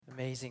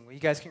Amazing. Well, you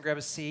guys can grab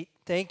a seat.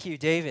 Thank you,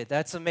 David.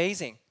 That's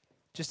amazing.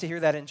 Just to hear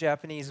that in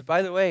Japanese.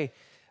 By the way,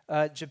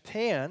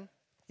 Japan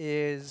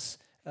is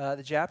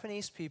the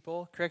Japanese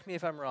people. Correct me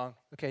if I'm wrong.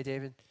 Okay,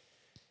 David.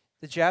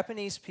 The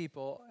Japanese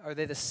people, are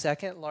they the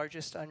second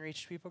largest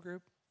unreached people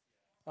group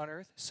on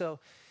earth? So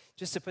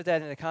just to put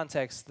that into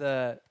context,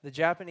 the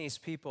Japanese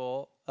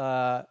people,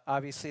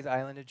 obviously the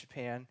island of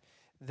Japan,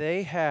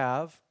 they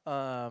have,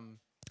 how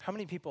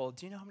many people,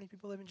 do you know how many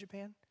people live in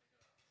Japan?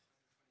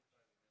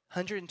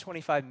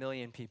 125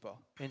 million people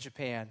in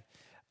Japan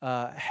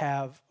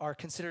are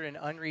considered an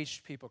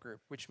unreached people group,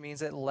 which means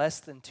that less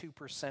than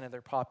 2% of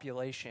their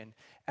population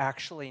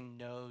actually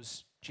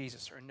knows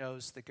Jesus or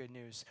knows the good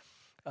news,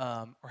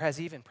 or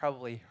has even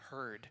probably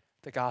heard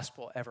the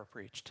gospel ever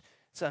preached.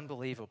 It's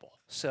unbelievable.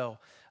 So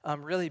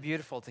really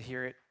beautiful to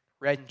hear it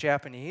read in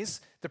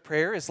Japanese. The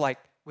prayer is like,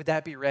 would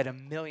that be read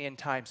 1 million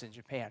times in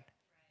Japan,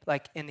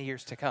 like in the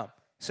years to come?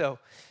 So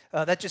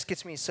that just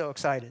gets me so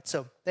excited.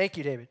 So thank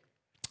you, David.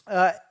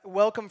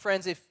 Welcome,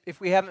 friends. If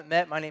we haven't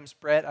met, my name's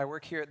Brett. I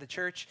work here at the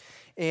church.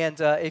 And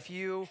if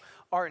you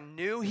are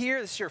new here,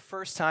 this is your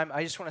first time,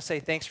 I just want to say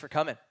thanks for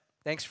coming.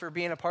 Thanks for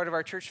being a part of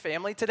our church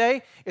family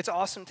today. It's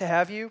awesome to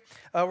have you.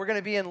 We're going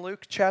to be in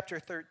Luke chapter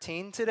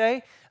 13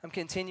 today. I'm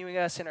continuing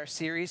us in our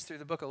series through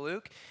the book of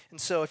Luke. And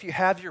so if you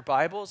have your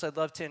Bibles, I'd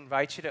love to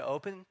invite you to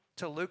open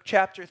to Luke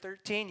chapter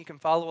 13. You can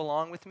follow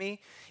along with me.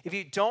 If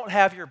you don't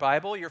have your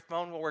Bible, your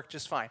phone will work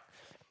just fine.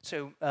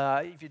 So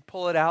if you'd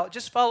pull it out,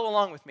 just follow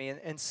along with me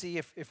and see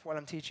if what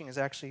I'm teaching is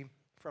actually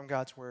from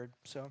God's Word.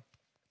 So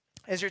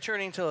as you're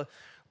turning to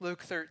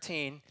Luke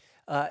 13,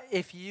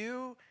 if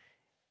you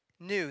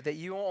knew that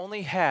you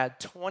only had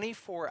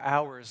 24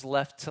 hours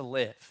left to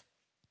live,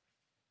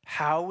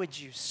 how would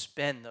you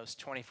spend those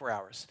 24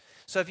 hours?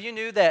 So if you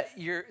knew that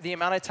the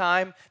amount of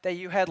time that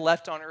you had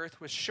left on earth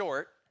was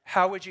short,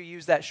 how would you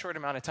use that short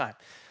amount of time?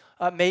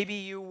 Maybe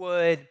you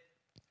would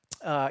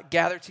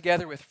gather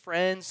together with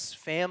friends,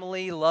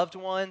 family, loved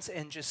ones,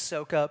 and just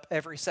soak up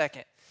every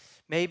second.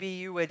 Maybe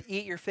you would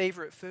eat your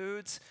favorite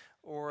foods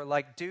or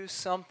like do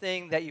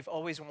something that you've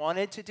always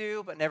wanted to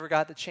do but never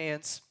got the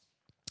chance.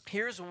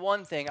 Here's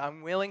one thing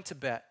I'm willing to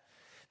bet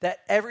that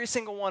every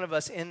single one of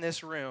us in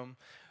this room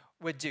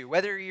would do.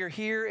 Whether you're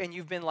here and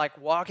you've been like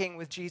walking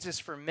with Jesus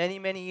for many,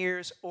 many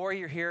years, or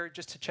you're here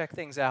just to check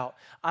things out,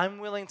 I'm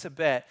willing to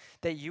bet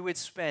that you would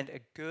spend a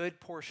good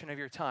portion of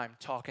your time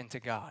talking to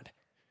God.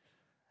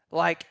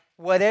 Like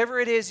whatever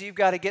it is you've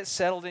got to get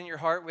settled in your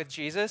heart with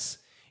Jesus,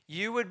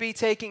 you would be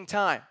taking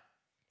time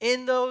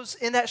in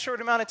that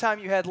short amount of time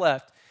you had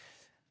left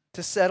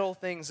to settle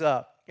things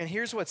up. And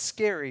here's what's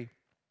scary.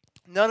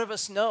 None of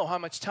us know how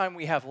much time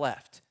we have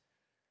left.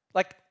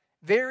 Like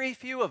very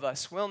few of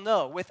us will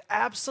know with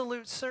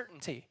absolute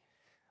certainty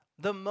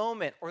the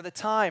moment or the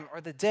time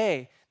or the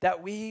day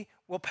that we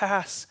will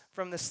pass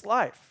from this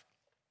life.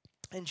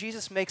 And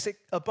Jesus makes it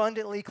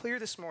abundantly clear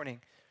this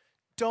morning.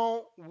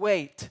 Don't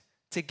wait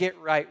to get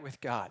right with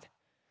God.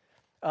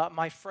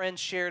 My friend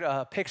shared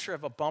a picture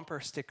of a bumper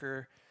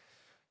sticker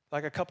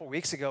like a couple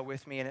weeks ago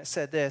with me, and it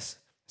said this.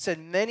 It said,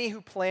 many who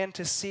plan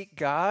to seek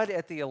God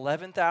at the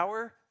 11th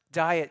hour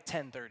die at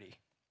 10:30.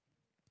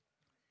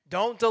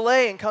 Don't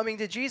delay in coming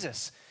to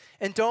Jesus,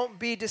 and don't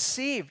be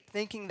deceived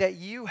thinking that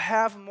you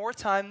have more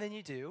time than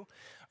you do,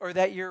 or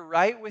that you're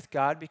right with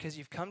God because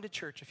you've come to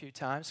church a few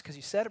times, because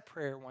you said a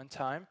prayer one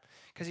time,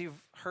 because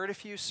you've heard a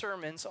few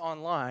sermons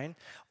online,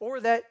 or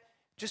that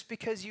just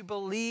because you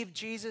believe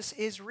Jesus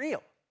is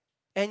real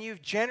and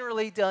you've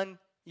generally done,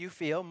 you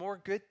feel, more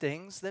good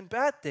things than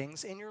bad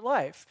things in your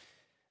life.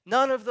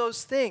 None of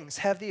those things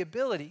have the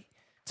ability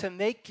to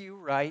make you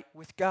right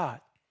with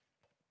God.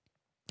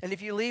 And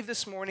if you leave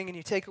this morning and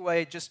you take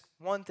away just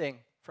one thing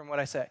from what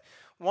I say,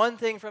 one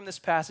thing from this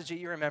passage that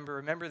you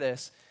remember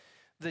this.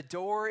 The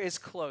door is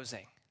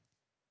closing.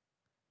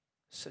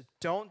 So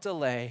don't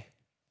delay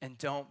and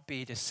don't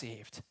be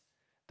deceived.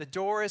 The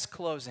door is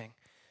closing.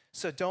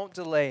 So don't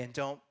delay and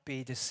don't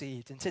be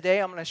deceived. And today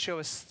I'm going to show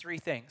us 3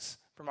 things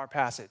from our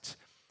passage.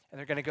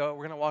 And we're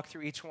going to walk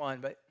through each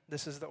one, but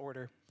this is the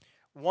order.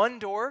 1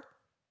 door,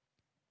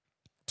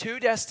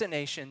 2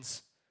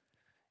 destinations,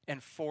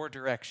 and 4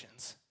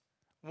 directions.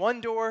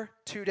 1 door,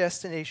 2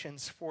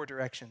 destinations, 4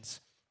 directions.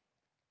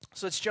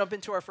 So let's jump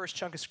into our first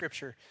chunk of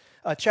scripture.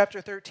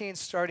 Chapter 13,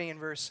 starting in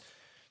verse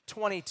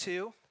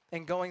 22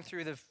 and going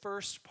through the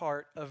first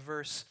part of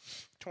verse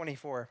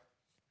 24.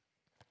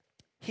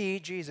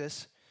 He,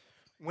 Jesus,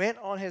 went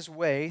on his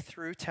way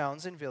through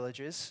towns and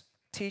villages,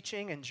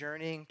 teaching and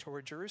journeying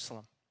toward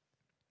Jerusalem.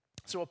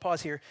 So we'll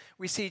pause here.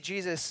 We see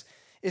Jesus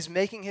is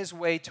making his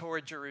way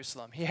toward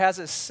Jerusalem. He has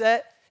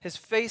his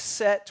face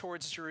set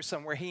towards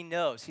Jerusalem, where he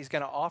knows he's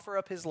going to offer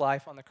up his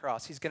life on the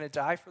cross. He's going to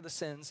die for the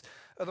sins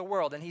of the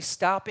world. And he's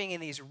stopping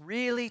in these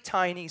really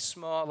tiny,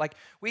 small, like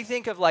we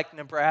think of like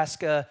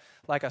Nebraska,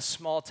 like a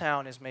small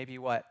town is maybe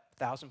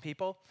 1,000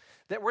 people?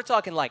 That we're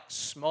talking like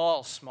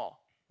small,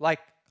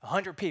 like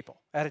 100 people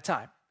at a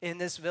time in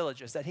this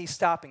villages that he's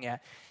stopping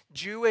at.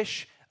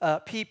 Jewish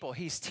people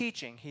he's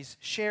teaching, he's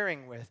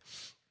sharing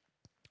with.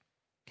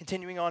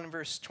 Continuing on in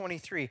verse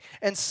 23.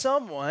 And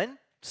someone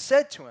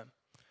said to him,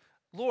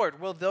 Lord,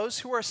 will those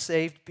who are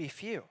saved be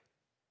few?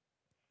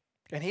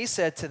 And he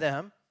said to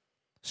them,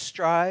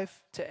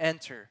 strive to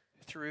enter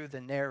through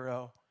the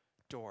narrow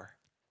door.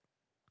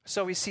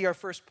 So we see our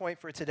first point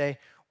for today,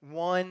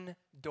 one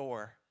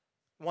door.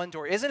 One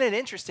door. Isn't it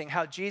interesting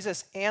how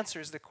Jesus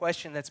answers the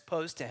question that's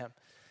posed to him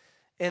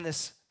in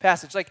this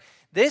passage? Like,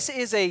 this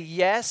is a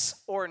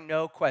yes or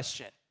no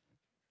question.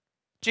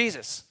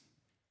 Jesus,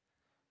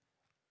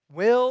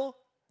 will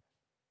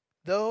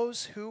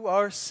those who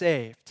are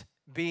saved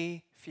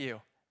be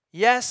few?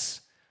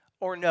 Yes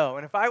or no?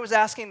 And if I was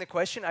asking the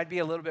question, I'd be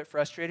a little bit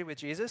frustrated with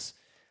Jesus.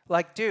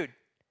 Like, dude,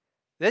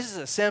 this is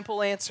a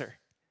simple answer.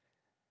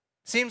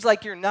 Seems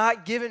like you're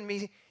not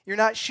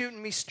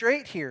shooting me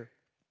straight here.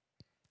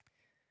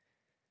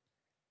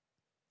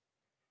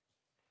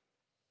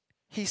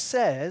 He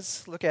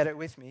says, look at it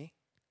with me,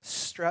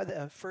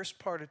 the first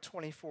part of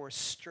 24,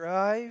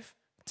 strive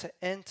to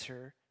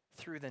enter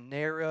through the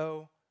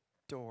narrow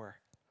door.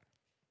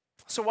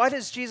 So why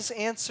does Jesus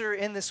answer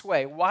in this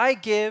way? Why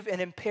give an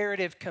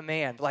imperative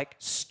command like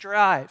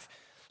strive?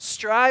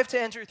 Strive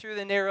to enter through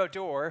the narrow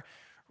door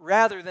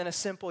rather than a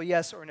simple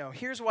yes or no.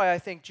 Here's why I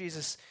think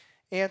Jesus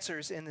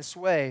answers in this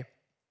way.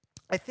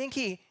 I think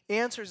he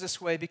answers this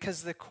way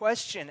because the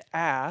question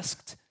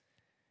asked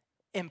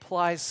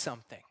implies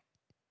something.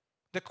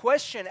 The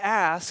question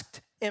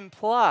asked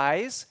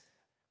implies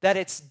that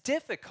it's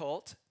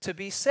difficult to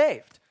be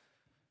saved.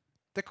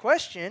 The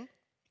question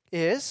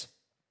is,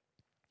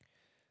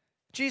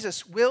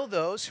 Jesus, will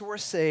those who are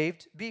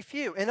saved be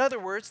few? In other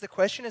words, the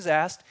question is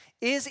asked,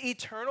 is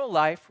eternal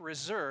life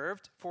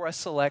reserved for a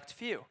select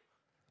few?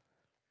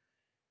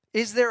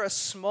 Is there a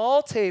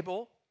small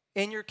table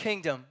in your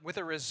kingdom with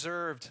a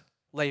reserved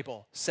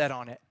label set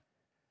on it,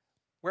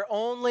 where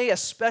only a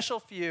special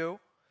few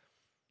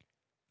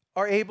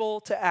are able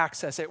to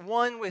access it,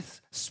 one with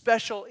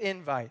special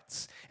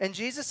invites? And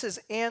Jesus'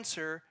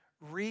 answer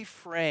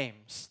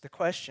reframes the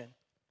question.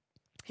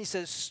 He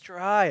says,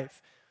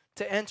 strive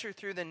to enter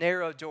through the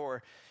narrow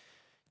door.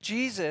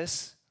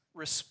 Jesus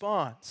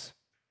responds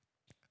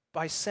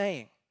by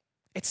saying,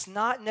 it's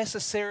not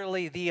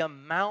necessarily the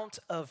amount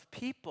of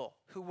people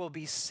who will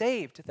be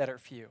saved that are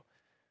few.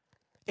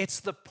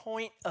 It's the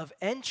point of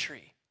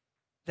entry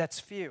that's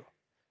few.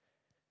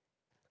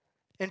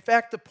 In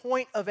fact, the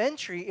point of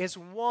entry is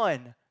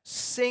one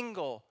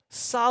single,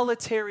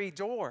 solitary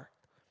door.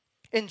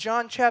 In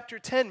John chapter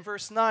 10,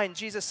 verse 9,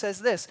 Jesus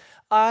says this,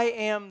 I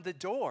am the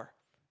door.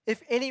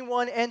 If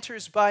anyone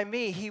enters by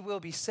me, he will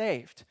be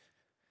saved.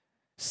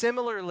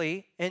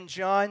 Similarly, in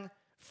John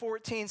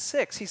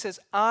 14:6, he says,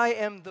 I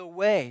am the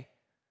way,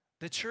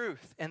 the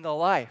truth, and the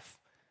life.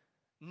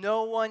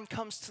 No one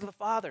comes to the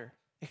Father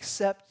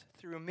except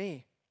through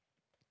me.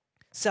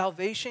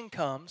 Salvation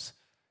comes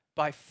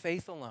by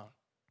faith alone,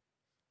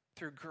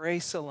 through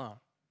grace alone,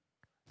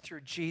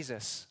 through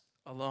Jesus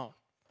alone.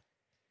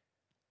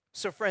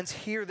 So friends,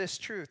 hear this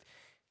truth.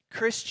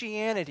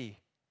 Christianity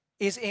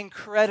is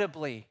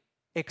incredibly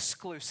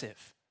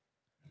exclusive.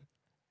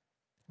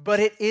 But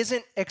it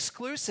isn't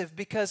exclusive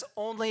because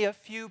only a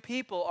few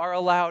people are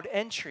allowed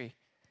entry.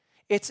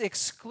 It's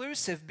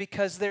exclusive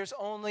because there's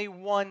only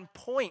one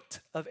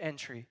point of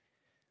entry.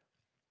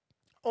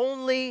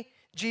 Only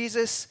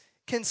Jesus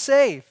can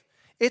save.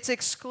 It's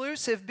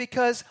exclusive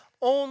because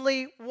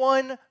only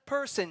one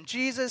person,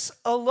 Jesus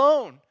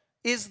alone,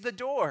 is the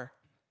door.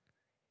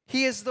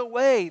 He is the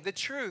way, the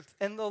truth,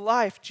 and the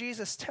life.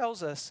 Jesus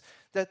tells us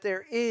that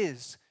there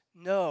is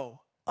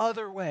no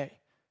other way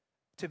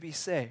to be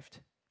saved.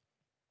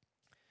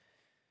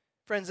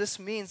 Friends, this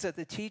means that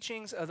the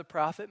teachings of the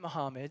Prophet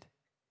Muhammad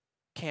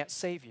can't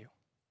save you.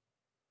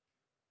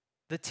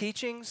 The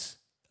teachings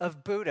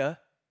of Buddha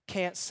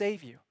can't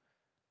save you.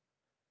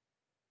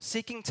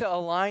 Seeking to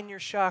align your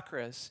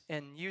chakras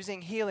and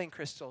using healing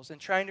crystals and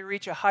trying to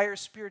reach a higher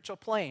spiritual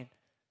plane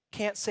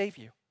can't save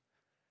you.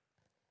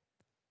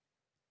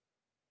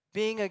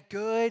 Being a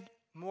good,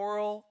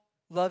 moral,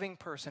 loving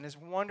person, as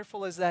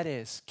wonderful as that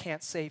is,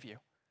 can't save you.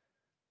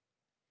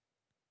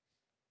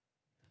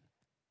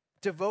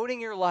 Devoting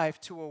your life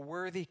to a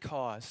worthy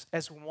cause,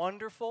 as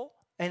wonderful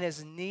and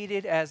as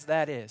needed as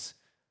that is,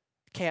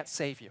 can't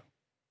save you.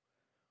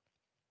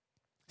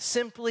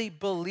 Simply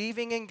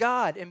believing in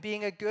God and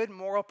being a good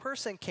moral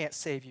person can't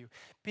save you.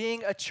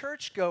 Being a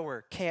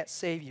churchgoer can't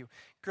save you.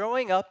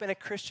 Growing up in a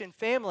Christian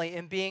family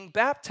and being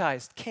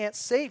baptized can't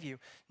save you.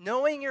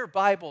 Knowing your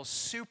Bible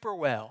super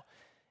well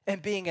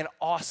and being an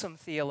awesome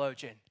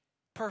theologian,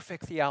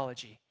 perfect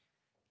theology,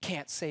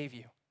 can't save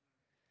you.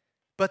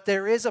 But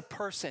there is a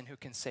person who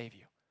can save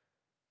you,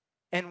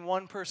 and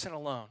one person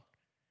alone,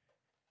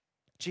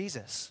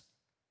 Jesus.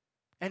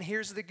 And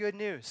here's the good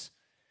news.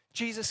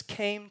 Jesus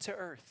came to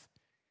earth.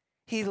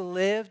 He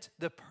lived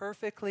the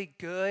perfectly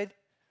good,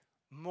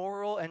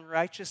 moral, and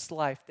righteous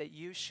life that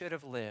you should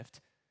have lived,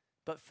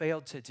 but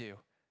failed to do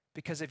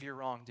because of your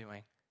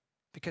wrongdoing,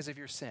 because of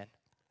your sin.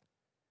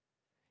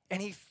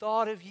 And he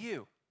thought of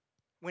you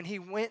when he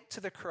went to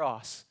the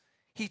cross.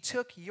 He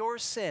took your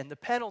sin, the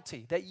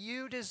penalty that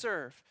you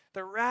deserve,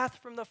 the wrath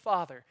from the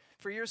Father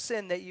for your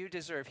sin that you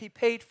deserve. He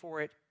paid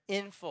for it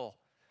in full.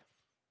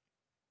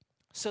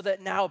 So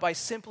that now, by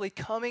simply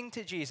coming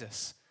to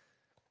Jesus,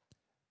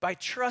 by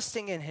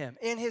trusting in him,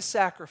 in his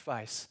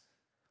sacrifice,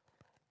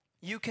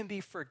 you can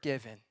be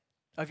forgiven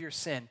of your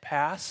sin,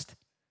 past,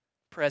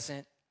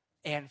 present,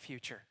 and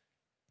future.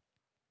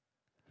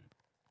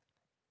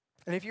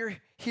 And if you're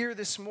here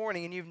this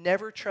morning and you've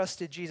never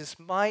trusted Jesus,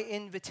 my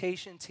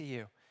invitation to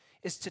you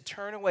is to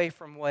turn away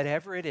from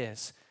whatever it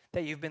is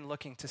that you've been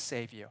looking to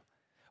save you.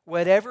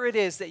 Whatever it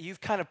is that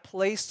you've kind of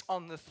placed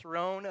on the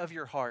throne of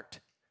your heart,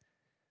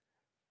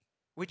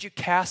 would you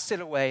cast it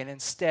away and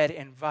instead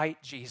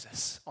invite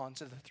Jesus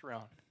onto the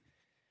throne?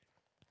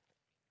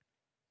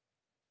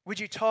 Would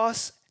you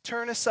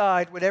turn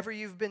aside whatever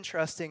you've been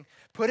trusting,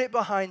 put it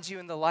behind you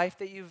in the life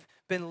that you've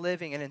been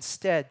living, and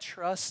instead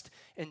trust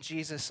in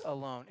Jesus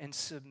alone and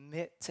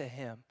submit to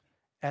him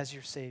as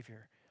your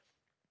Savior?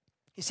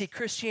 You see,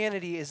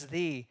 Christianity is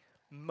the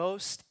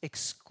most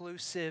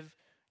exclusive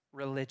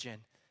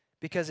religion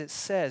because it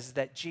says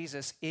that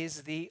Jesus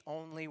is the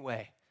only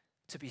way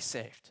to be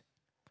saved.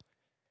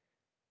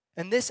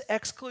 And this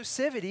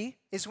exclusivity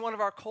is one of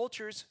our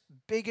culture's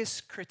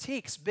biggest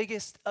critiques,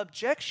 biggest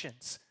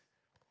objections.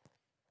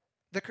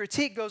 The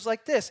critique goes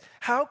like this: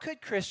 how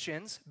could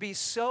Christians be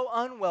so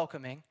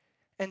unwelcoming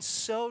and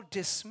so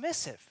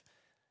dismissive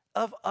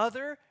of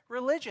other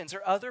religions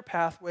or other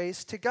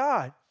pathways to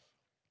God?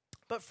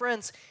 But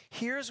friends,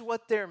 here's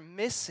what they're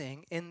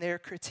missing in their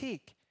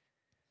critique.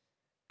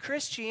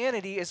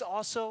 Christianity is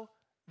also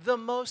the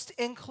most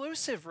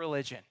inclusive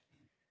religion,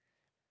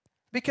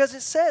 because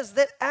it says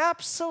that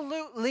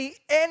absolutely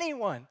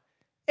anyone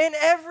and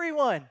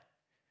everyone,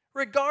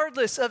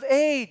 regardless of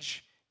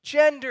age,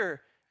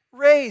 gender,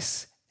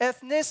 race,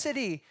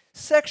 ethnicity,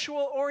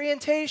 sexual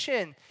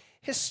orientation,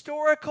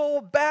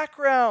 historical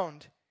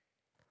background,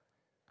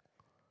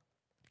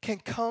 can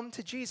come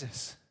to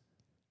Jesus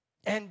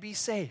and be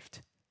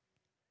saved.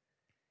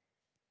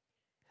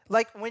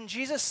 Like when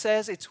Jesus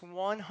says it's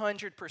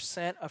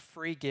 100% a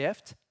free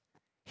gift,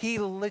 he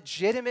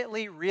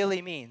legitimately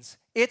really means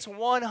it's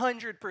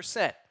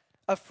 100%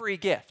 a free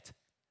gift.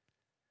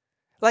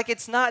 Like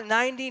it's not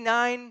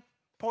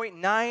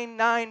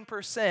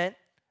 99.99%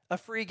 a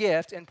free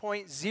gift and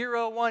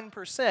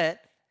 0.01%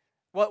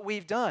 what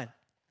we've done.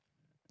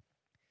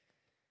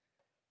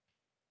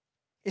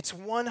 It's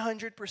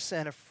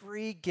 100% a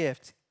free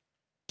gift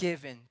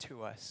given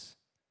to us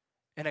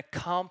and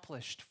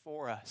accomplished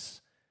for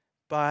us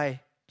by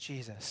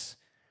Jesus.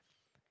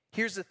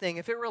 Here's the thing: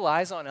 if it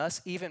relies on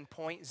us even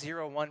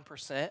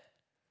 0.01%,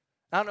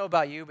 I don't know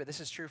about you, but this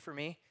is true for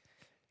me,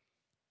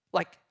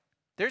 like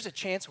there's a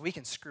chance we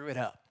can screw it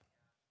up.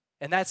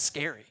 And that's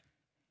scary.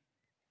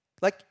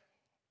 Like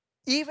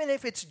even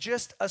if it's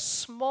just a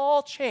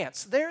small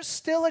chance, there's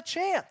still a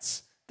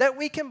chance that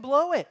we can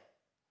blow it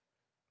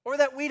or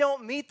that we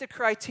don't meet the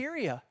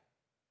criteria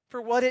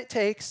for what it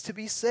takes to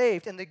be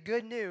saved. And the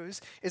good news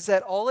is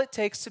that all it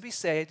takes to be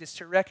saved is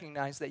to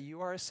recognize that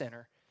you are a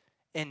sinner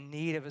in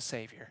need of a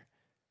Savior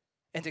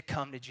and to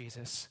come to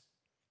Jesus.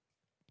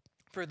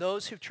 For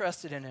those who've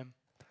trusted in him,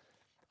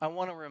 I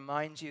want to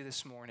remind you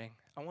this morning,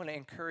 I want to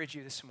encourage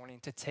you this morning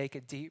to take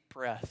a deep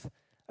breath,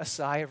 a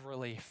sigh of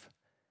relief,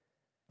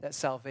 that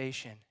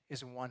salvation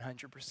is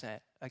 100%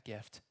 a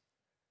gift.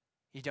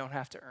 You don't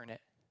have to earn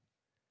it.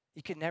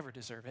 You could never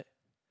deserve it.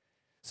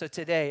 So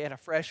today, in a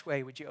fresh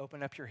way, would you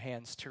open up your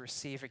hands to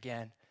receive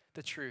again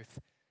the truth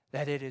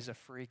that it is a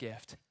free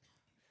gift?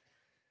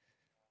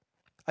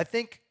 I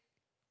think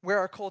where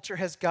our culture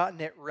has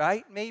gotten it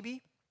right,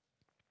 maybe,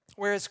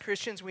 where as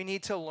Christians we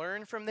need to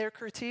learn from their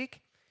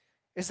critique,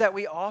 is that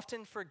we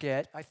often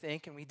forget, I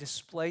think, and we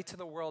display to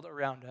the world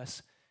around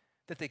us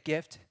that the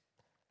gift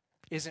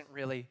isn't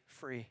really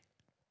free.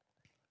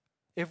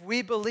 If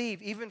we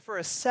believe, even for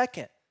a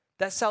second,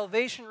 that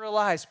salvation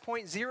relies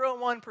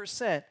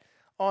 0.01%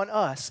 on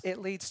us, it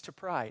leads to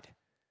pride.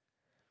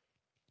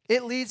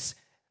 It leads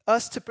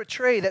us to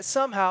portray that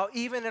somehow,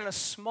 even in a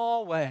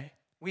small way,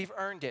 we've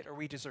earned it or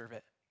we deserve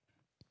it.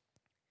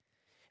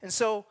 And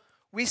so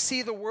we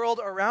see the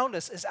world around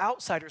us as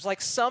outsiders,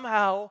 like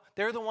somehow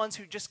they're the ones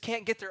who just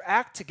can't get their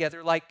act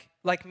together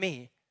like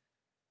me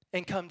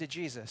and come to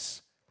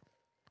Jesus.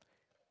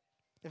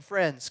 And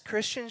friends,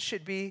 Christians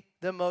should be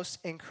the most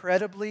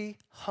incredibly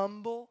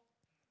humble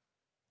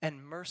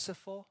and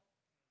merciful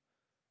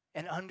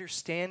and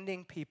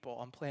understanding people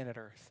on planet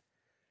Earth.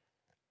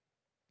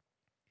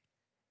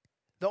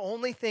 The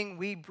only thing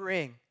we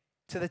bring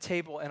to the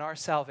table in our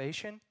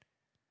salvation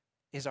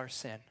is our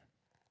sin.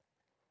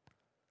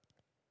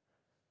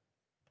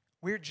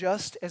 We're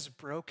just as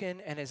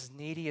broken and as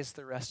needy as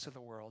the rest of the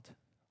world.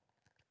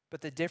 But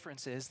the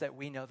difference is that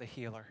we know the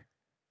healer.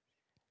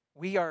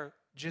 We are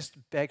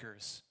just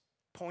beggars,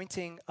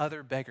 pointing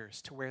other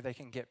beggars to where they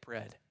can get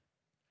bread.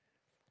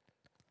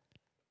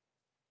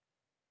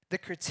 The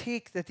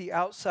critique that the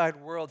outside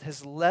world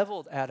has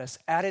leveled at us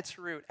at its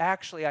root,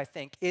 actually, I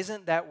think,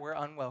 isn't that we're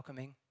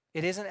unwelcoming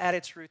It isn't at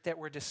its root that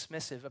we're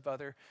dismissive of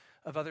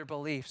other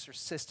beliefs or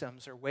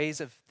systems or ways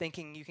of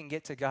thinking you can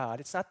get to God.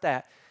 It's not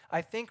that.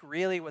 I think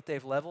really what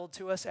they've leveled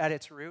to us at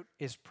its root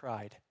is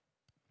pride.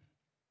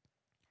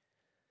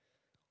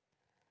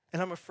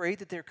 And I'm afraid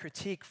that their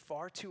critique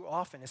far too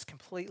often is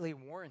completely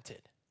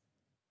warranted.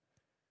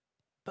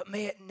 But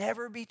may it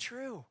never be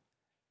true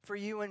for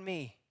you and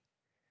me.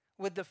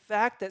 With the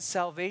fact that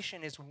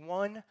salvation is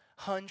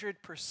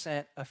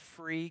 100% a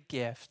free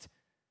gift,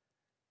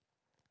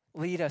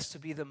 lead us to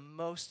be the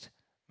most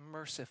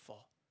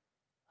merciful,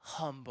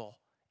 humble,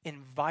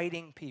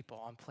 inviting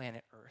people on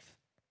planet Earth.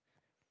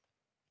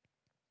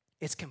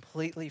 It's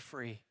completely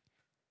free.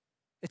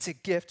 It's a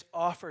gift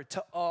offered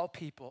to all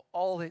people.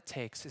 All it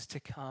takes is to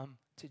come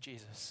to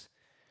Jesus.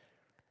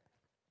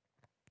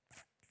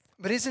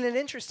 But isn't it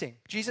interesting?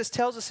 Jesus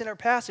tells us in our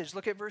passage,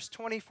 look at verse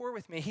 24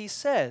 with me. He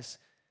says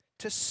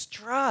to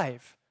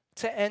strive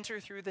to enter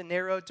through the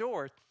narrow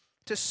door,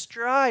 to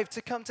strive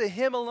to come to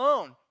him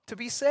alone, to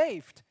be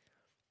saved.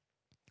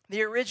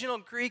 The original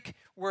Greek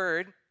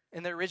word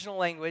in the original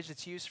language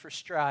that's used for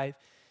strive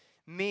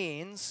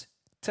means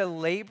to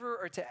labor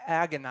or to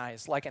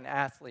agonize like an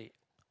athlete.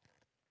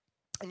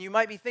 And you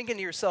might be thinking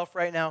to yourself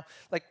right now,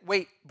 like,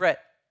 wait, Brett,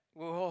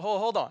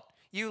 hold on.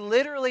 You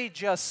literally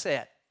just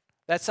said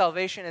that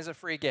salvation is a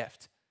free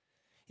gift.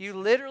 You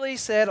literally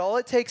said all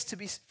it takes to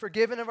be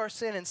forgiven of our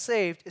sin and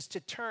saved is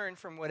to turn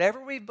from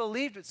whatever we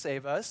believed would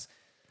save us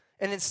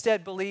and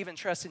instead believe and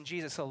trust in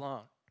Jesus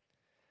alone.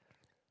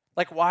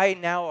 Like, why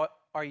now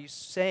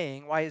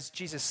why is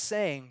Jesus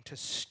saying to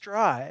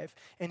strive?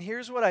 And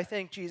here's what I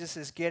think Jesus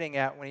is getting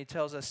at when he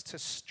tells us to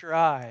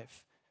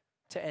strive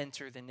to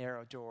enter the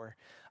narrow door.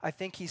 I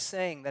think he's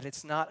saying that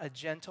it's not a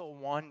gentle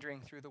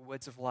wandering through the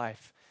woods of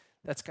life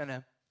that's going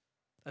to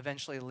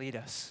eventually lead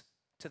us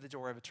to the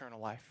door of eternal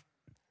life.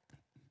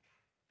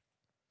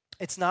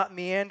 It's not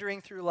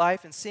meandering through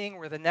life and seeing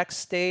where the next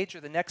stage or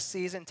the next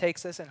season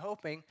takes us and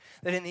hoping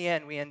that in the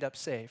end we end up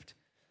saved.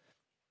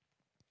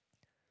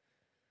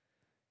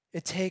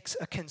 It takes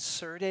a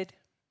concerted,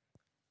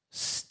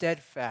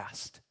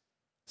 steadfast,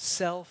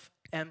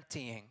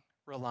 self-emptying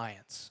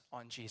reliance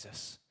on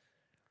Jesus.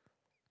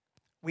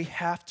 We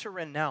have to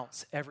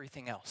renounce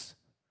everything else.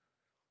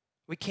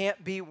 We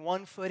can't be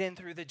 1 foot in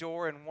through the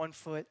door and 1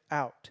 foot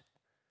out.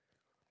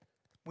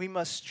 We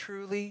must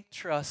truly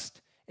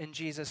trust in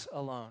Jesus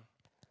alone.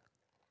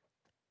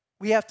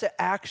 We have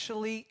to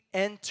actually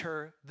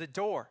enter the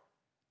door,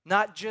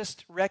 not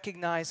just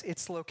recognize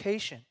its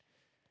location.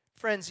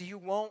 Friends, you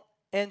won't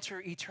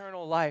enter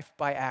eternal life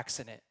by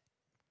accident.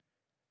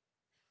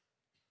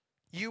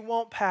 You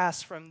won't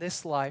pass from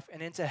this life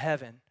and into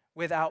heaven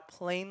without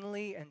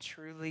plainly and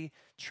truly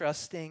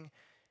trusting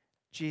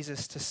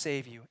Jesus to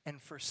save you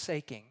and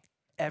forsaking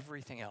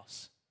everything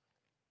else.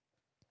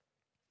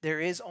 There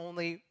is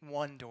only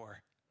one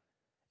door,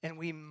 and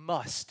we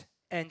must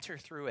enter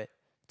through it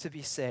to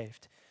be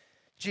saved.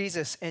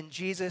 Jesus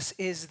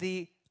is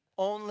the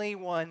only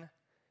one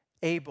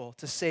able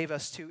to save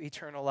us to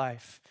eternal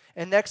life.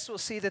 And next we'll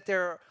see that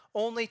there are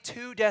only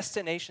 2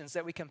 destinations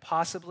that we can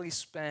possibly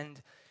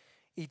spend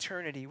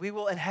eternity. We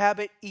will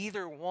inhabit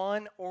either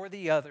one or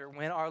the other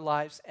when our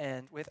lives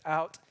end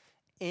without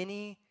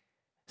any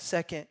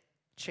second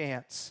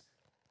chance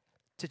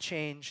to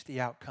change the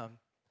outcome,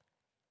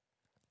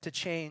 to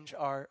change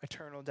our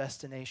eternal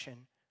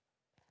destination.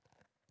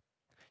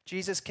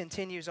 Jesus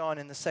continues on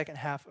in the second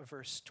half of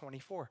verse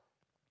 24.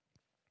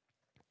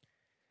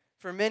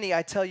 For many,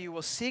 I tell you,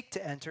 will seek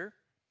to enter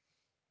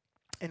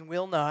and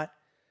will not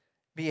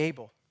be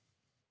able.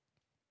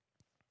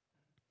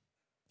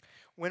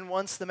 When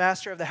once the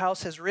master of the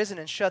house has risen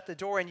and shut the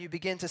door, and you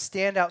begin to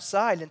stand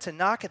outside and to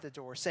knock at the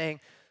door,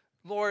 saying,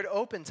 Lord,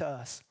 open to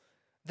us,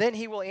 then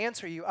he will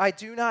answer you, I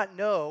do not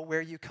know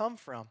where you come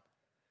from.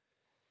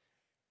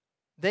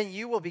 Then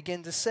you will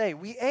begin to say,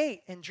 we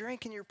ate and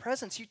drank in your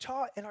presence, you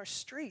taught in our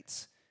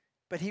streets.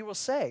 But he will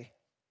say,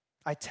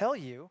 I tell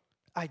you,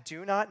 I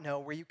do not know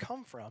where you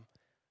come from.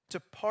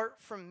 Depart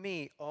from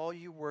me, all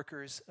you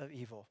workers of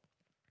evil.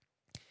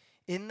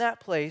 In that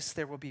place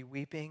there will be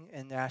weeping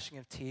and gnashing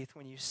of teeth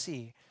when you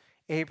see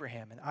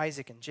Abraham and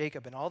Isaac and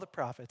Jacob and all the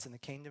prophets in the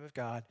kingdom of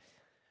God,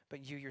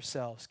 but you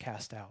yourselves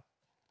cast out.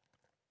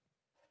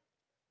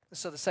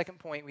 So the second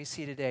point we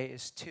see today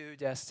is 2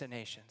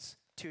 destinations.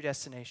 2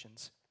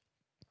 destinations.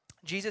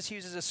 Jesus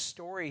uses a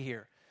story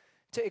here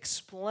to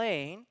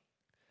explain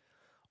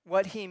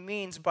what he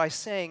means by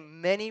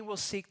saying many will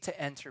seek to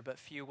enter, but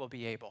few will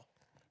be able.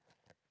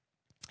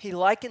 He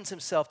likens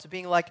himself to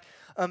being like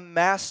a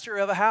master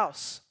of a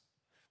house.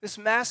 This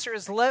master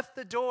has left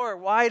the door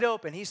wide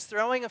open. He's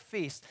throwing a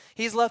feast.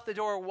 He's left the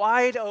door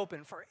wide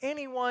open for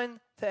anyone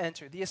to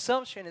enter. The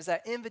assumption is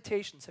that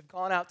invitations have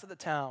gone out to the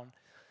town.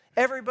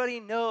 Everybody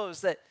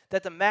knows that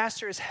the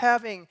master is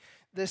having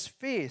this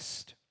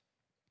feast.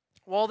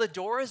 While the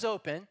door is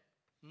open,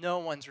 no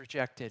one's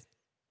rejected.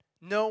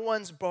 No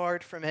one's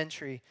barred from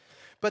entry.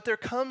 But there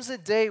comes a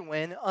day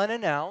when,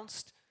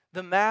 unannounced,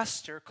 the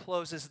master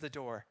closes the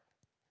door.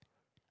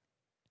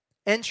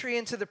 Entry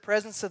into the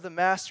presence of the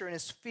master and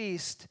his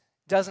feast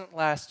doesn't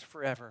last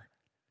forever.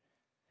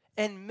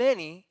 And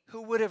many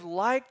who would have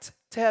liked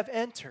to have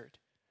entered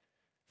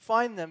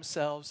find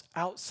themselves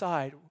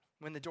outside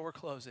when the door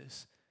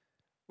closes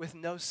with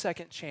no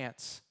second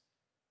chance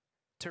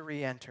to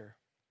re-enter,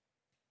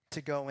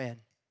 to go in.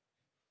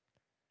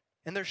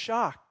 And they're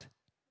shocked.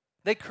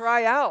 They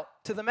cry out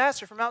to the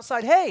master from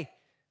outside, hey,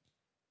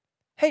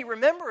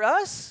 remember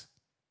us?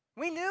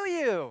 We knew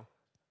you.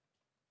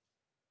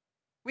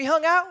 We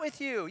hung out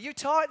with you. You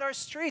taught in our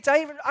streets.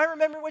 I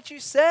remember what you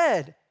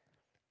said.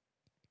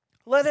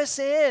 Let us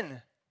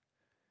in.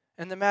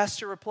 And the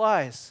master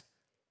replies,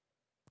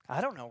 I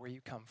don't know where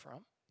you come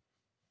from.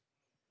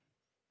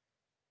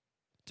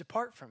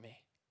 Depart from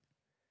me.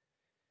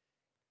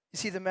 You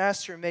see, the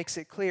master makes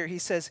it clear. He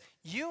says,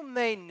 you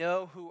may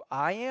know who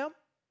I am,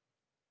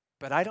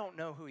 but I don't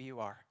know who you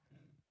are.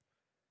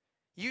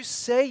 You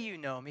say you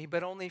know me,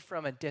 but only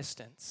from a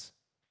distance.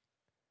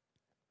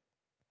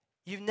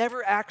 You've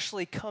never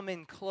actually come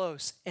in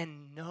close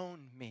and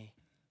known me.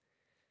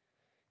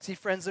 See,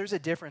 friends, there's a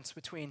difference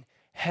between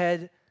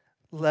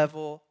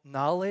head-level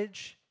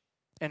knowledge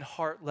and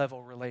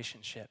heart-level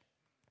relationship.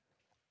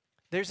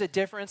 There's a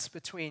difference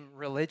between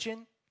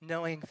religion,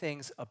 knowing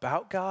things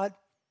about God,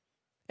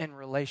 and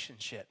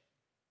relationship,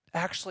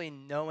 actually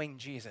knowing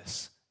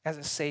Jesus as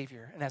a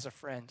Savior and as a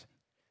friend.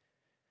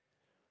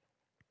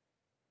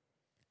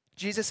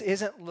 Jesus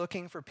isn't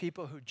looking for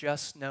people who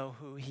just know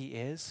who he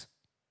is.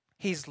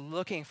 He's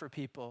looking for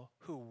people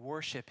who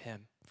worship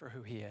him for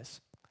who he is.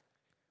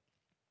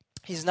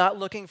 He's not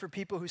looking for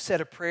people who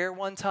said a prayer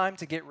one time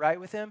to get right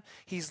with him.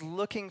 He's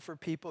looking for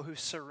people who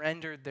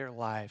surrendered their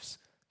lives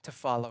to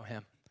follow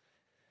him.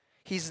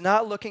 He's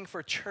not looking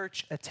for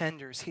church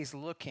attenders. He's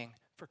looking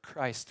for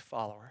Christ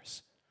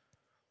followers.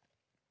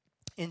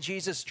 And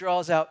Jesus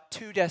draws out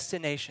two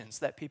destinations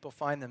that people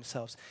find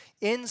themselves: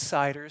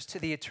 insiders to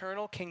the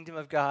eternal kingdom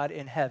of God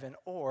in heaven,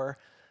 or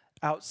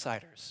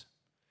outsiders,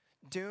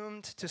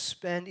 doomed to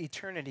spend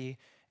eternity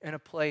in a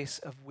place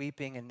of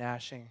weeping and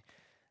gnashing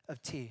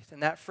of teeth.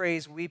 And that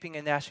phrase, weeping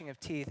and gnashing of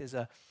teeth,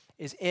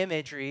 is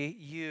imagery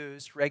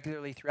used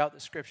regularly throughout the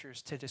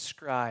scriptures to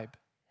describe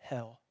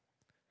hell.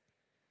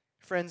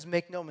 Friends,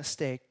 make no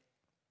mistake,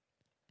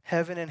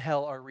 heaven and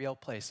hell are real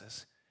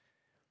places.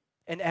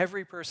 And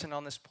every person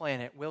on this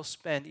planet will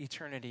spend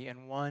eternity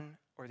in one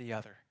or the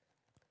other.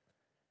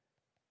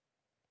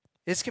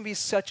 This can be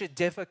such a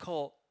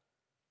difficult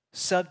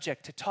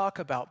subject to talk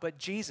about, but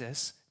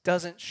Jesus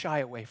doesn't shy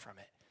away from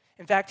it.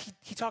 In fact,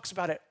 he talks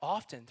about it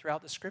often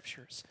throughout the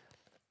scriptures.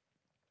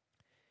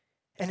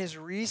 And his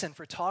reason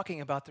for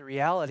talking about the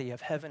reality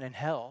of heaven and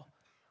hell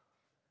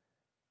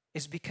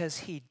is because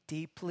he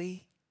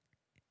deeply,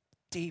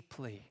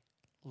 deeply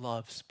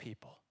loves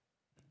people.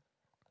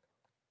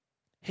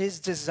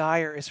 His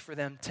desire is for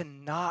them to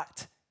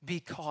not be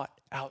caught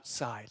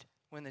outside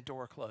when the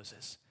door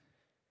closes,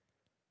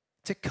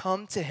 to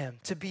come to him,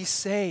 to be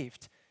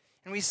saved.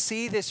 And we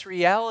see this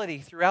reality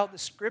throughout the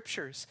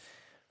scriptures.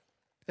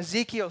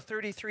 Ezekiel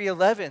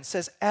 33:11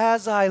 says,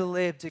 "As I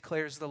live,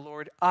 declares the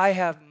Lord, I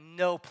have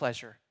no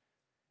pleasure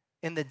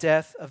in the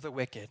death of the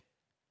wicked,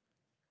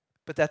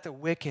 but that the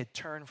wicked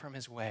turn from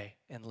his way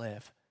and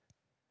live."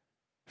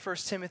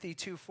 1 Timothy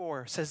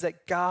 2:4 says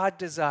that God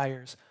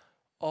desires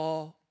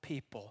all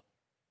people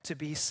to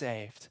be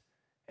saved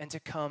and to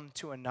come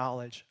to a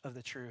knowledge of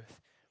the truth.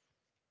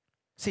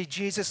 See,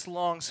 Jesus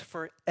longs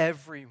for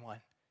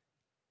everyone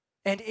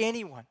and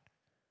anyone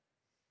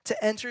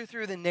to enter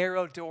through the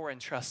narrow door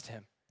and trust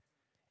him,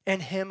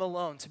 and him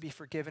alone to be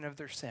forgiven of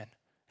their sin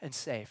and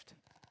saved.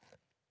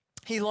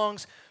 He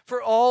longs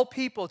for all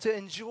people to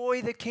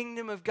enjoy the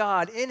kingdom of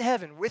God in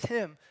heaven with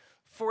him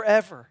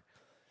forever.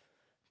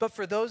 But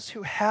for those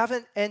who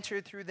haven't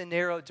entered through the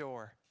narrow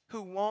door,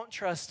 who won't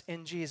trust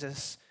in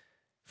Jesus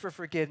for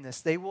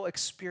forgiveness, they will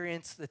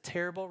experience the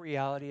terrible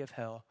reality of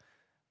hell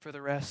for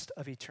the rest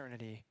of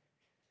eternity.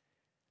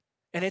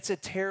 And it's a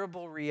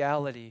terrible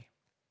reality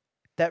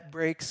that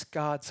breaks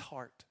God's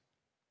heart.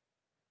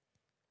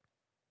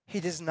 He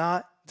does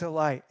not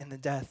delight in the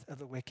death of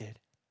the wicked.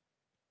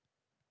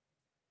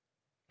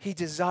 He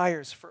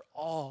desires for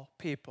all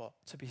people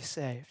to be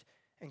saved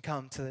and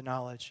come to the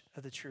knowledge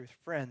of the truth.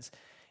 Friends,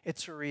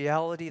 it's a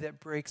reality that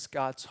breaks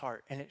God's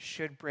heart, and it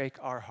should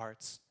break our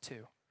hearts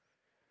too.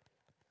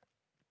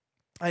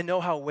 I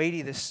know how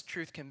weighty this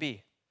truth can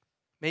be.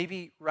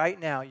 Maybe right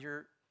now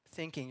you're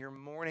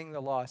mourning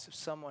the loss of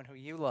someone who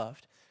you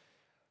loved,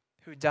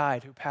 who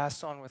died, who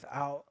passed on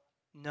without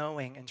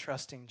knowing and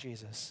trusting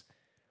Jesus.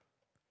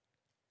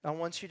 I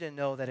want you to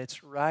know that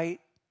it's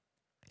right,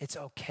 it's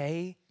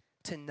okay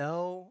to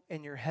know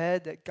in your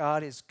head that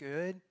God is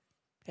good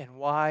and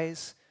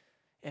wise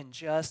and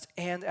just,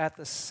 and at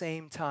the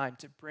same time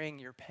to bring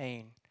your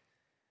pain,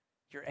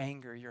 your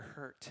anger, your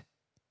hurt,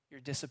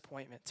 your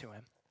disappointment to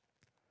him.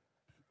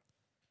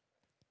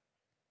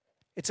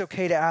 It's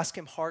okay to ask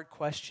him hard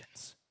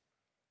questions,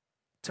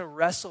 to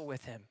wrestle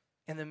with him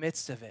in the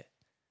midst of it,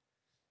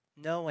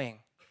 knowing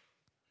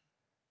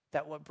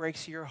that what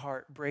breaks your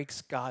heart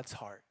breaks God's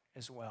heart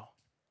as well.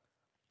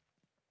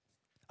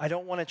 I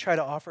don't want to try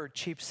to offer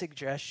cheap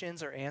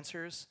suggestions or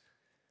answers,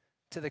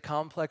 to the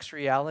complex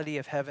reality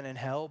of heaven and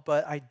hell,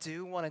 but I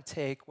do want to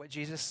take what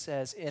Jesus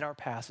says in our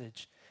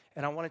passage,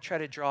 and I want to try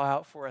to draw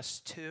out for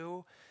us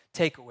two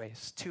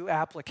takeaways, two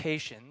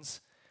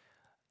applications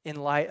in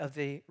light of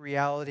the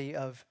reality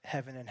of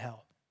heaven and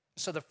hell.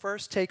 So the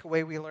first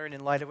takeaway we learn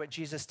in light of what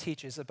Jesus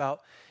teaches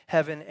about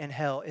heaven and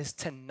hell is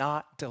to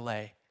not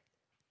delay.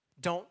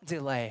 Don't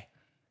delay.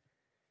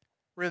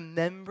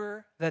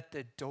 Remember that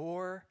the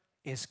door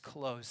is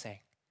closing.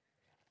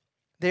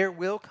 There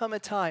will come a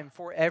time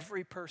for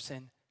every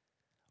person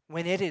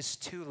when it is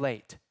too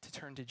late to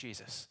turn to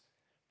Jesus.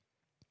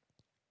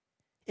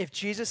 If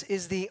Jesus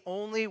is the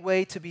only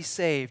way to be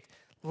saved,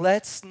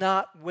 let's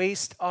not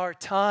waste our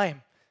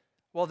time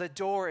while the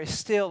door is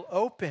still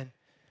open.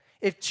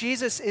 If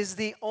Jesus is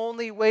the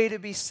only way to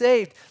be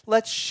saved,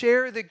 let's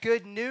share the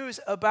good news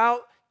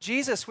about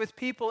Jesus with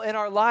people in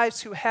our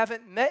lives who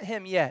haven't met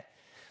him yet.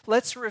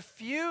 Let's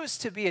refuse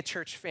to be a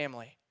church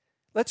family.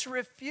 Let's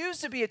refuse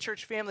to be a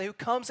church family who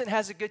comes and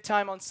has a good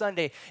time on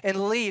Sunday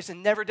and leaves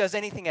and never does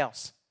anything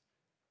else.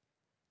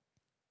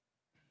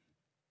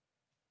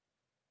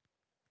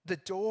 The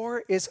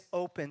door is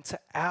open to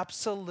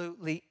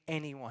absolutely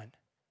anyone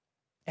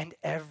and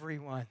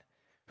everyone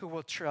who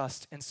will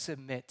trust and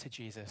submit to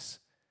Jesus.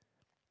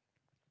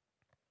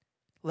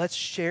 Let's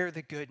share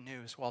the good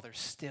news while there's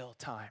still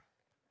time.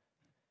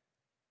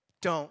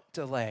 Don't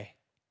delay.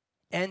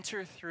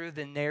 Enter through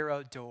the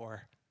narrow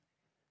door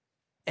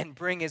and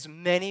bring as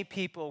many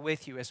people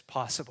with you as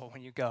possible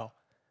when you go.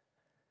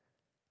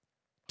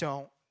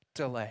 Don't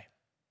delay.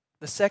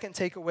 The second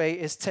takeaway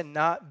is to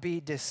not be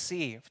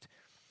deceived.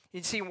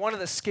 You see, one of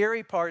the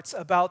scary parts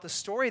about the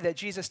story that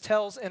Jesus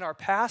tells in our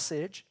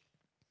passage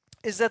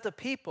is that the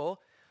people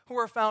who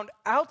are found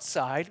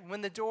outside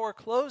when the door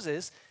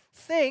closes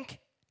think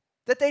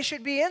that they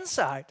should be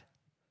inside.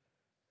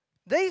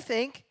 They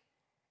think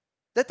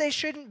that they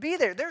shouldn't be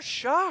there. They're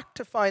shocked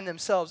to find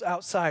themselves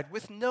outside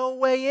with no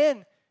way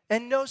in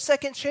and no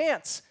second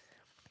chance.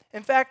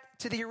 In fact,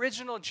 to the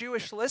original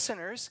Jewish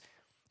listeners,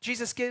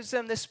 Jesus gives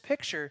them this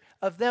picture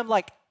of them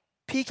like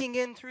peeking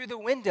in through the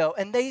window,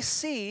 and they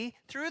see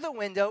through the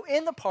window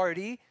in the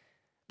party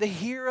the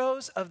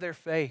heroes of their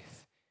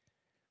faith.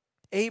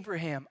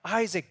 Abraham,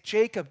 Isaac,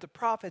 Jacob, the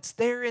prophets,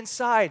 they're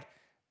inside,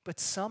 but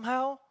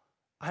somehow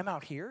I'm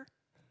out here.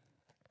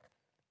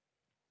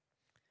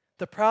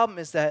 The problem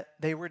is that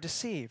they were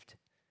deceived.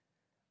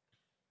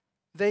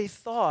 They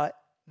thought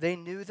they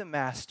knew the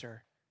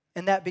master,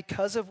 and that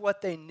because of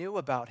what they knew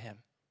about him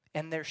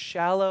and their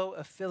shallow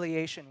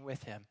affiliation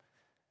with him,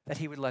 that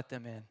he would let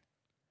them in.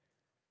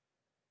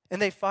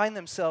 And they find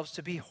themselves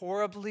to be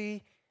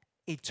horribly,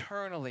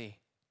 eternally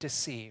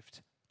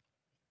deceived.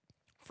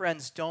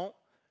 Friends, don't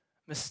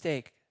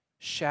mistake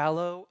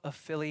shallow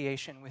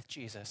affiliation with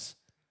Jesus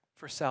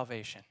for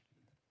salvation.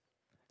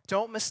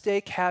 Don't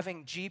mistake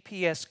having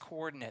GPS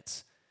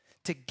coordinates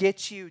to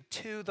get you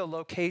to the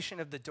location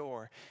of the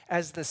door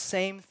as the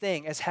same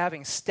thing as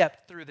having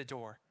stepped through the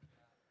door.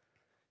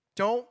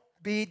 Don't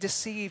be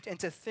deceived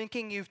into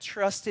thinking you've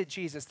trusted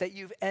Jesus, that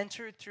you've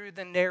entered through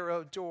the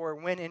narrow door,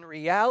 when in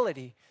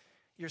reality,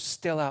 you're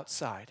still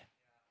outside.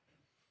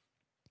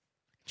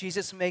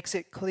 Jesus makes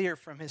it clear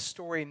from his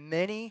story,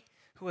 many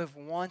who have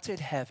wanted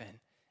heaven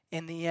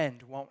in the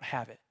end won't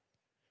have it.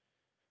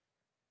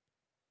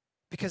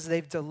 Because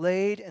they've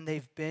delayed and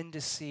they've been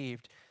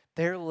deceived.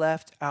 They're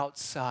left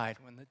outside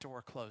when the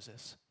door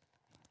closes.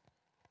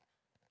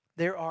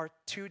 There are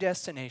two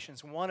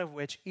destinations, one of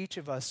which each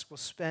of us will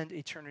spend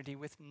eternity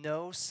with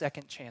no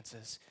second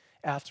chances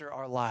after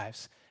our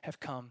lives have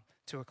come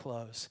to a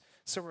close.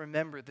 So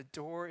remember, the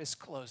door is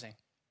closing.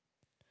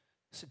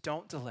 So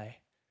don't delay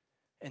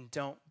and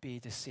don't be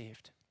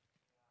deceived.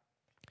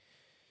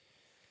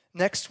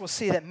 Next, we'll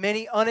see that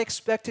many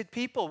unexpected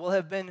people will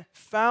have been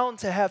found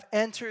to have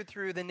entered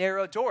through the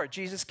narrow door.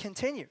 Jesus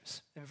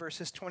continues in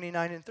verses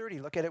 29 and 30.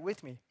 Look at it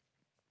with me.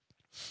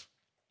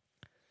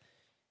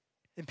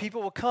 And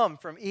people will come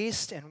from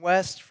east and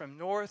west, from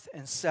north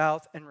and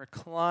south, and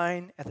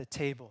recline at the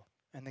table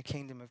in the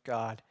kingdom of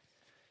God.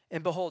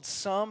 And behold,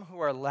 some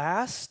are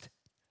last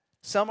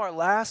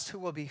who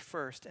will be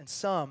first, and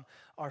some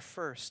are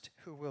first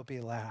who will be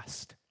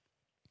last.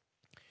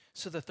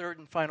 So the third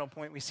and final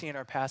point we see in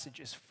our passage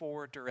is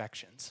four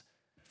directions.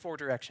 Four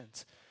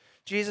directions.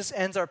 Jesus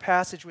ends our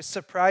passage with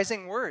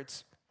surprising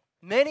words.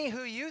 Many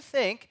who you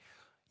think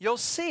you'll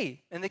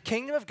see in the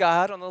kingdom of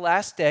God on the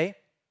last day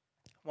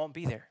won't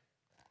be there.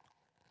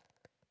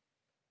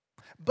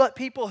 But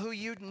people who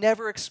you'd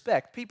never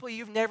expect, people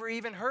you've never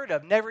even heard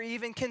of, never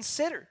even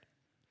considered,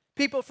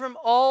 people from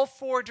all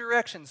four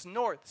directions,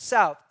 north,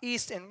 south,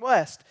 east, and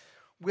west,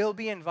 will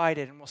be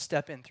invited and will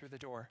step in through the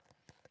door.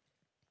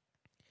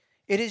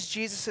 It is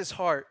Jesus'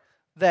 heart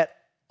that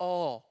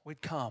all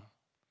would come,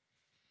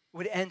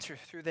 would enter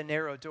through the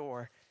narrow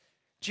door.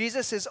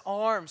 Jesus'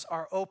 arms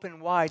are open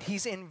wide.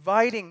 He's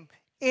inviting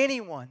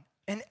anyone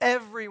and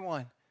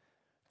everyone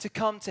to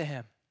come to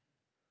him.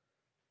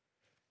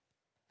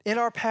 In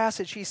our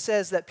passage, he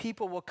says that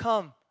people will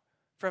come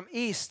from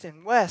east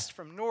and west,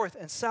 from north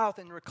and south,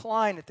 and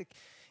recline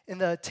in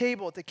the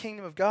table at the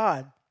kingdom of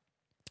God.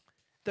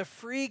 The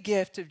free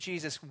gift of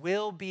Jesus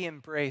will be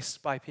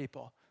embraced by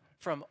people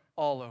from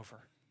all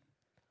over,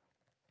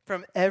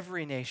 from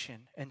every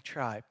nation and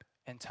tribe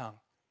and tongue.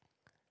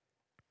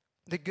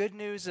 The good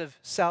news of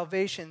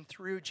salvation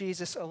through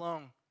Jesus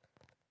alone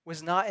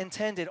was not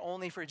intended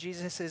only for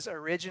Jesus'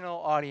 original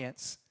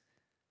audience,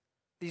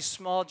 these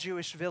small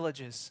Jewish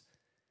villages.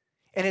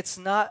 And it's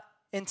not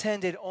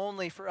intended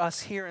only for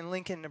us here in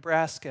Lincoln,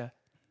 Nebraska.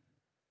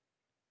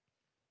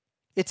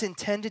 It's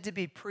intended to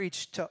be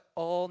preached to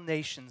all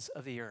nations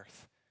of the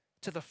earth,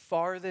 to the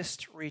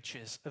farthest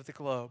reaches of the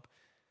globe,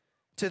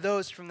 to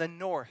those from the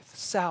north,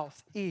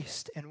 south,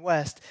 east, and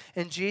west.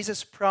 And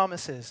Jesus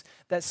promises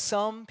that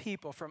some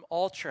people from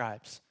all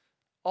tribes,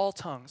 all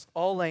tongues,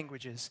 all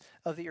languages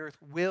of the earth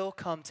will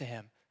come to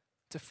him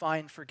to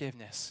find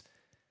forgiveness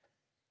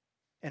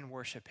and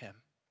worship him.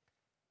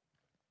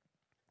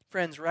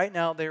 Friends, right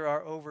now there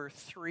are over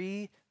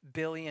 3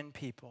 billion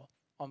people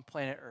on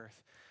planet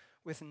Earth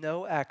with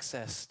no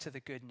access to the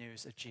good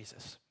news of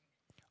Jesus.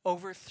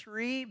 Over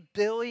 3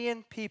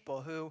 billion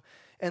people who,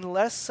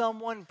 unless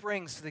someone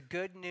brings the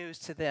good news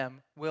to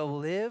them,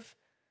 will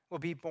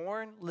be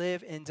born,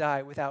 live, and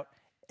die without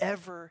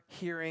ever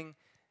hearing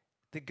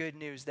the good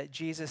news that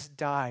Jesus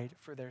died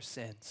for their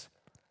sins.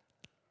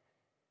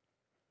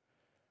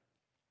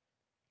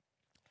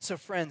 So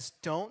friends,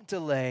 don't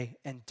delay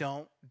and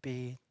don't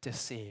be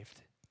deceived.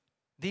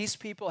 These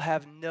people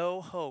have no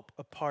hope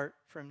apart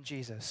from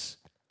Jesus.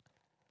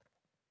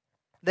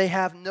 They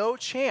have no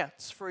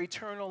chance for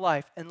eternal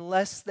life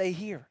unless they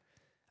hear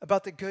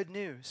about the good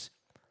news,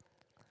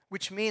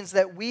 which means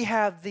that we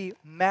have the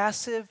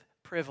massive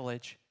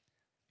privilege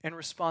and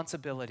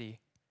responsibility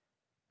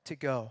to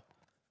go,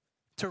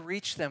 to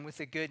reach them with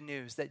the good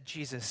news that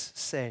Jesus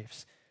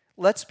saves.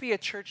 Let's be a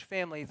church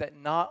family that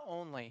not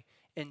only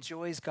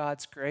enjoys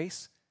God's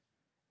grace,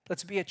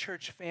 let's be a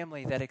church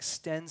family that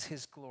extends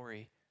his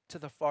glory to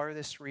the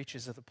farthest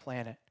reaches of the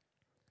planet.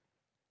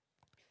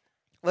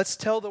 Let's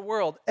tell the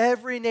world,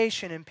 every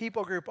nation and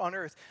people group on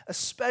earth,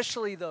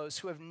 especially those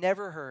who have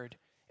never heard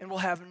and will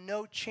have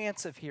no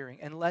chance of hearing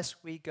unless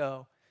we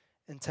go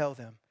and tell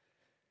them.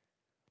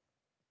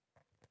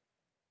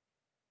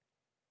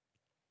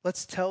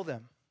 Let's tell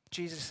them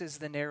Jesus is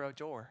the narrow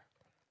door.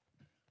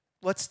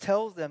 Let's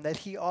tell them that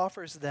he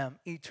offers them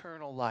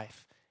eternal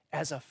life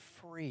as a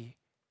free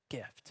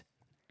gift.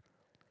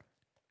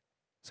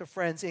 So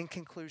friends, in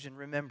conclusion,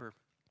 remember,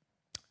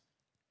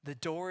 the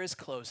door is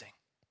closing.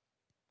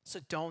 So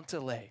don't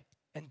delay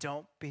and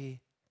don't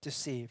be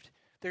deceived.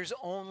 There's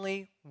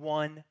only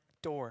one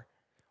door,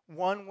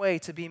 one way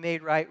to be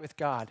made right with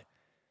God.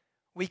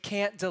 We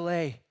can't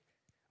delay.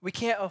 We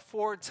can't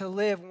afford to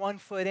live 1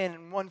 foot in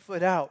and 1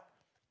 foot out.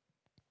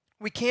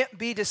 We can't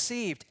be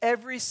deceived.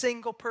 Every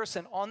single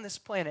person on this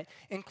planet,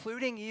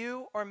 including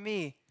you or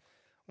me,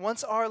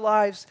 once our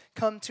lives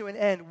come to an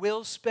end,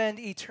 will spend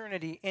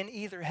eternity in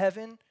either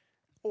heaven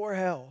or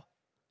hell,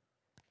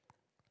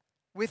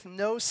 with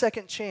no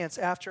second chance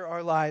after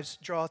our lives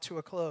draw to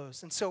a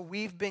close. And so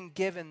we've been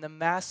given the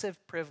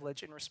massive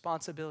privilege and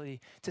responsibility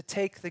to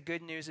take the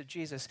good news of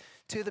Jesus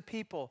to the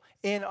people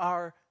in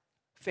our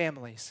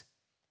families,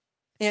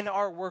 in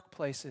our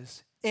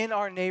workplaces, in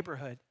our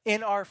neighborhood,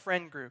 in our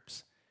friend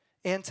groups,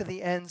 and to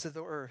the ends of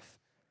the earth.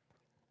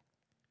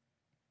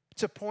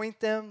 To point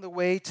them the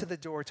way to the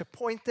door, to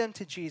point them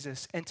to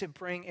Jesus, and to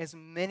bring as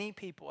many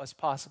people as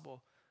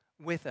possible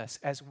with us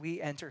as we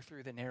enter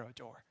through the narrow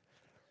door.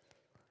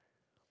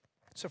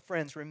 So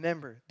friends,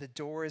 remember, the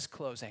door is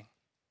closing.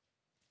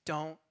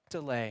 Don't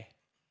delay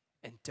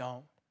and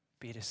don't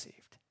be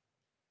deceived.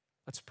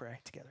 Let's pray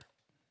together.